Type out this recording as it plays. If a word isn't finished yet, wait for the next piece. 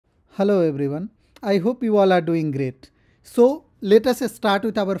Hello everyone. I hope you all are doing great. So let us start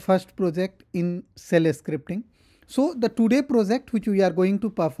with our first project in shell scripting. So the today project which we are going to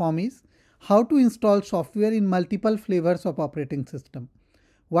perform is how to install software in multiple flavors of operating system.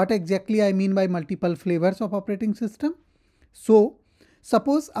 What exactly I mean by multiple flavors of operating system? So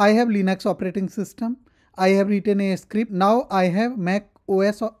suppose I have Linux operating system. I have written a script. Now I have Mac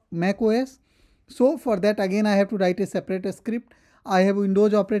OS. So for that again I have to write a separate script. I have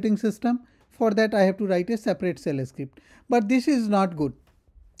Windows operating system. For that I have to write a separate shell script. But this is not good.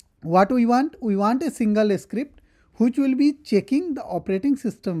 What we want? We want a single script which will be checking the operating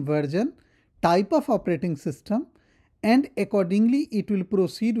system version, type of operating system, and accordingly it will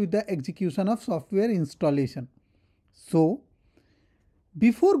proceed with the execution of software installation. So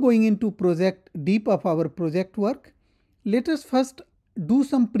before going into deep of our project work, let us first do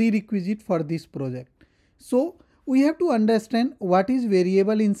some prerequisite for this project. So we have to understand what is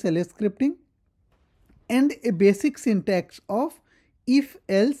variable in shell scripting and a basic syntax of if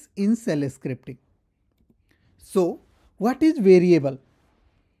else in shell scripting. So what is variable?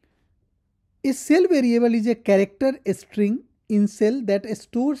 A shell variable is a character string in shell that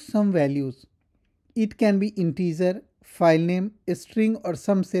stores some values. It can be integer, file name, a string, or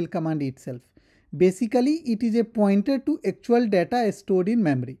some shell command itself. Basically, it is a pointer to actual data stored in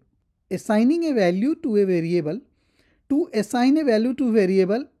memory. Assigning a value to a variable. To assign a value to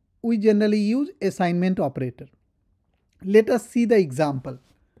variable, we generally use assignment operator. Let us see the example.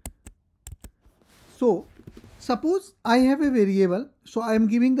 So suppose I have a variable. So I am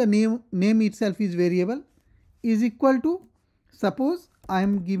giving the name itself is variable is equal to, suppose I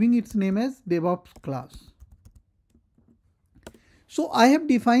am giving its name as DEVOPS class. So I have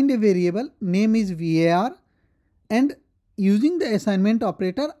defined a variable, name is var, and using the assignment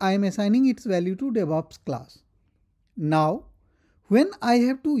operator I am assigning its value to DEVOPS class. Now when I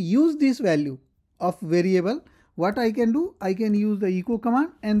have to use this value of variable, what I can do? I can use the echo command,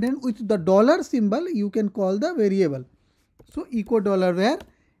 and then with the dollar symbol you can call the variable. So echo $var,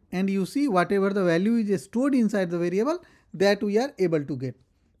 and you see whatever the value is stored inside the variable that we are able to get.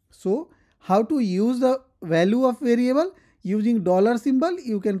 So how to use the value of variable? Using dollar symbol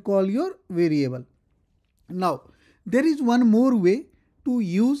you can call your variable. Now there is one more way to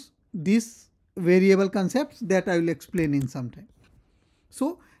use this variable concepts that I will explain in some time.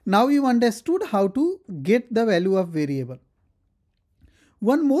 So now you understood how to get the value of variable.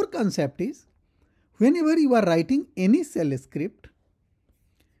 One more concept is, whenever you are writing any shell script,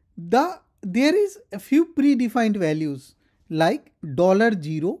 there is a few predefined values like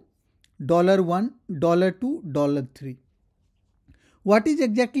 $0, $1, $2, $3. What is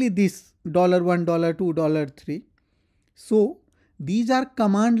exactly this $1, $2, $3? So these are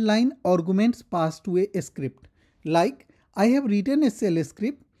command line arguments passed to a script. Like I have written a shell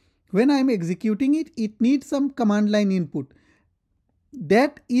script. When I am executing it, it needs some command line input.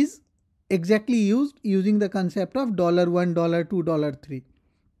 That is exactly used using the concept of $1, $2, $3.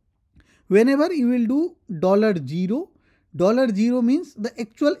 Whenever you will do $0 means the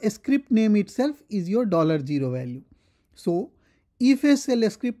actual script name itself is your $0 value. So if a shell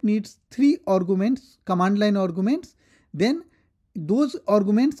script needs 3 arguments, command line arguments, then those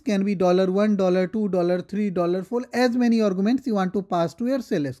arguments can be $1, $2, $3, $4, as many arguments you want to pass to your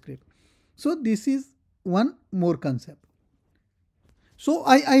shell script. So this is one more concept. So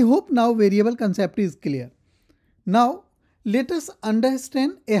I hope now variable concept is clear. Now let us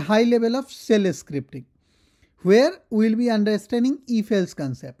understand a high level of shell scripting, where we will be understanding if else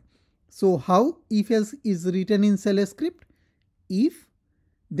concept. So how if else is written in shell script? If,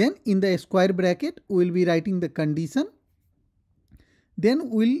 then in the square bracket we will be writing the condition. Then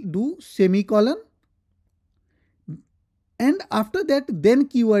we'll do semicolon, and after that then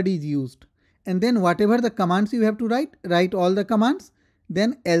keyword is used, and then whatever the commands you have to write all the commands,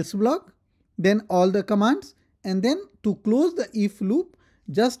 then else block, then all the commands, and then to close the if loop,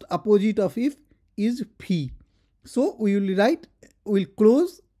 just opposite of if is phi. So we'll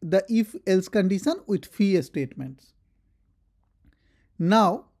close the if else condition with phi statements.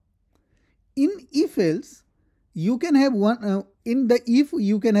 Now in if else you can have one, in the if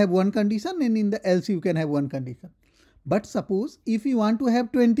you can have one condition, and in the else you can have one condition. But suppose if you want to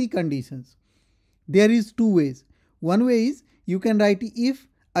have 20 conditions, there is two ways. One way is you can write if,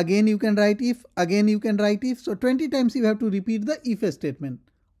 again you can write if, again you can write if. So 20 times you have to repeat the if statement.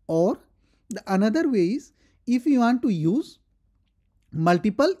 Or the another way is, if you want to use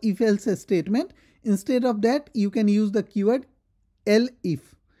multiple if else statement, instead of that you can use the keyword elif.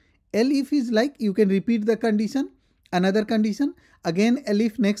 Elif is like you can repeat the condition, another condition, again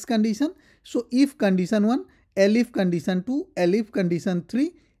elif next condition. So if condition 1, elif condition 2, elif condition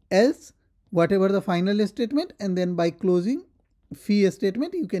 3, else whatever the final statement, and then by closing phi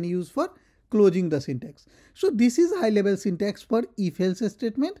statement you can use for closing the syntax. So this is high level syntax for if else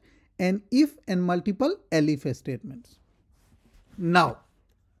statement and if and multiple elif statements. Now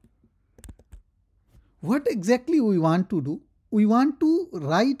what exactly we want to do? We want to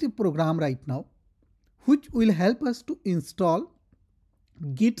write a program right now which will help us to install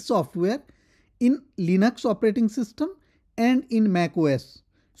Git software in Linux operating system and in Mac OS.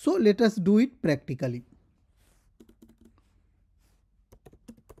 So let us do it practically.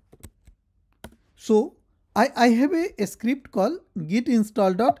 So I have a script called git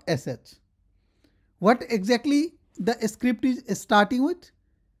install.sh. What exactly the script is starting with?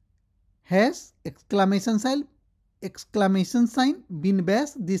 Has exclamation sign bin bash.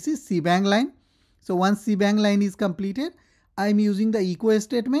 This is shebang line. So once shebang line is completed, I am using the echo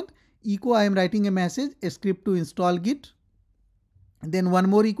statement. Echo, I am writing a message, a script to install Git. Then one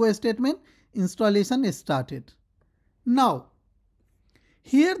more echo statement, installation is started. Now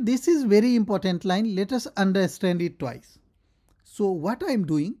here this is very important line. Let us understand it twice. So what I am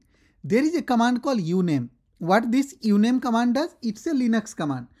doing, there is a command called uname. What this uname command does? It's a Linux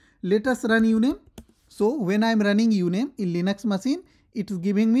command. Let us run uname. So when I am running uname in Linux machine, it is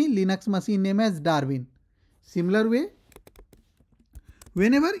giving me Linux machine name as Darwin. Similar way,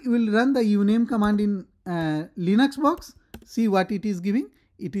 whenever you will run the uname command in Linux box, see what it is giving.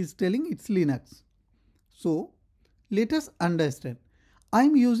 It is telling it's Linux. So let us understand. I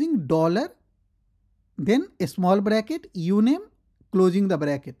am using dollar, then a small bracket, uname, closing the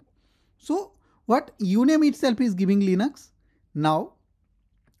bracket. So what uname itself is giving Linux. Now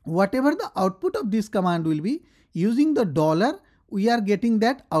whatever the output of this command will be, using the dollar, we are getting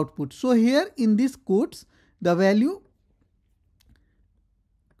that output. So here in this quotes, the value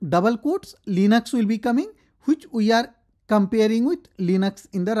double quotes Linux will be coming, which we are comparing with Linux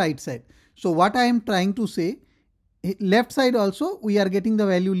in the right side. So what I am trying to say, left side also we are getting the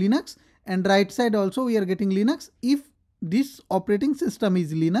value Linux and right side also we are getting Linux. If this operating system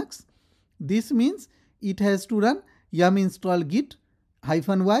is Linux, this means it has to run yum install git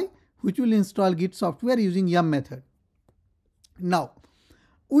 -y, which will install Git software using yum method. Now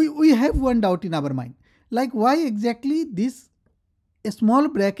we have one doubt in our mind, like why exactly this a small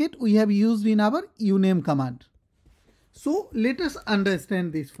bracket we have used in our uname command. So let us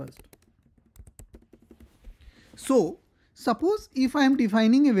understand this first. So suppose if I am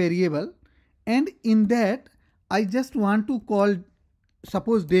defining a variable and in that I just want to call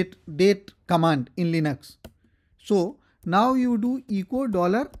suppose date command in Linux. So now you do echo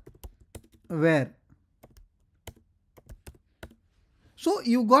 $var. So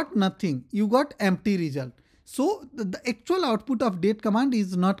you got nothing, you got empty result. So the actual output of date command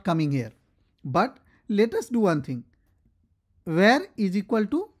is not coming here. But let us do one thing. Var is equal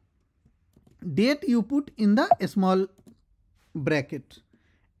to date you put in the small bracket.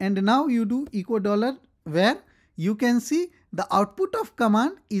 And now you do echo $var. You can see the output of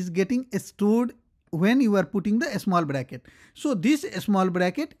command is getting stored when you are putting the small bracket. So this small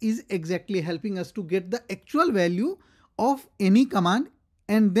bracket is exactly helping us to get the actual value of any command,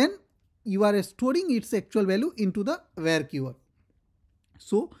 and then you are storing its actual value into the var keyword.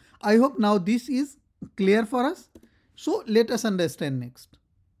 So I hope now this is clear for us. So let us understand next.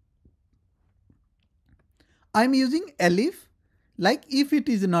 I am using elif, like if it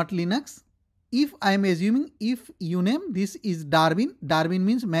is not Linux, if I am assuming if uname, this is Darwin, Darwin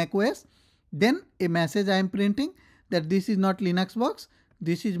means Mac OS, then a message I am printing that this is not Linux box,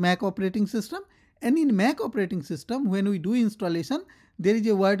 this is Mac operating system. And in Mac operating system, when we do installation, there is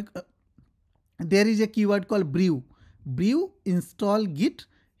a word, there is a keyword called brew. Brew install git,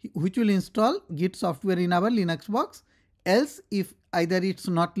 which will install Git software in our Linux box. Else if either it's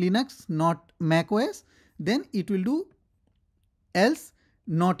not Linux, not Mac OS, then it will do else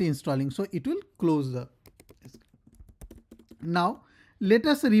not installing. So it will close the. Now let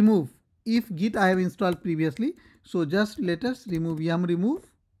us remove if git I have installed previously. So just let us remove yum remove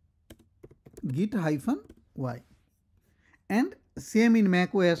git -y. And same in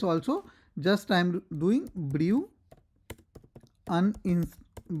Mac OS also, just I am doing brew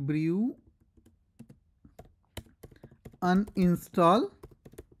uninstall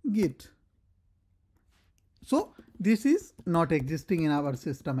git. So this is not existing in our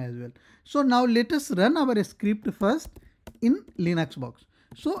system as well. So now let us run our script first in Linux box.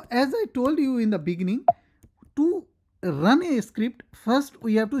 So as I told you in the beginning, to run a script, first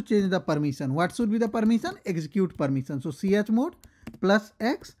we have to change the permission. What should be the permission? Execute permission. So chmod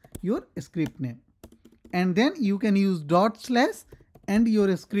 +x your script name, and then you can use // and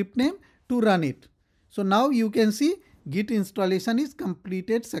your script name to run it. So now you can see Git installation is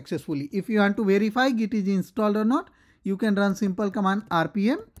completed successfully. If you want to verify Git is installed or not, you can run simple command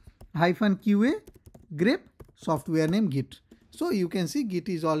rpm-qa grep software name Git. So you can see Git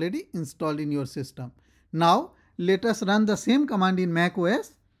is already installed in your system. Now let us run the same command in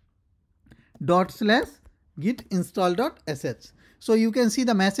macOS /git install.sh. So you can see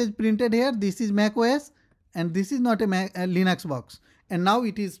the message printed here. This is macOS and this is not a Linux box. And now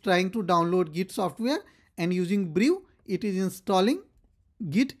it is trying to download Git software, and using brew it is installing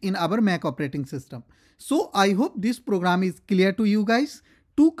Git in our Mac operating system. So I hope this program is clear to you guys.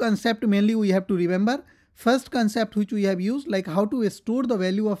 Two concepts mainly we have to remember. First concept which we have used, like how to store the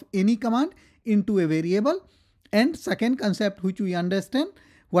value of any command into a variable. And second concept which we understand,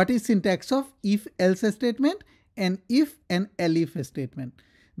 what is syntax of if else statement and if and elif statement.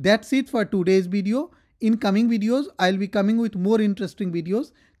 That's it for today's video. In coming videos, I'll be coming with more interesting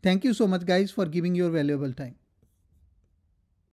videos. Thank you so much guys for giving your valuable time.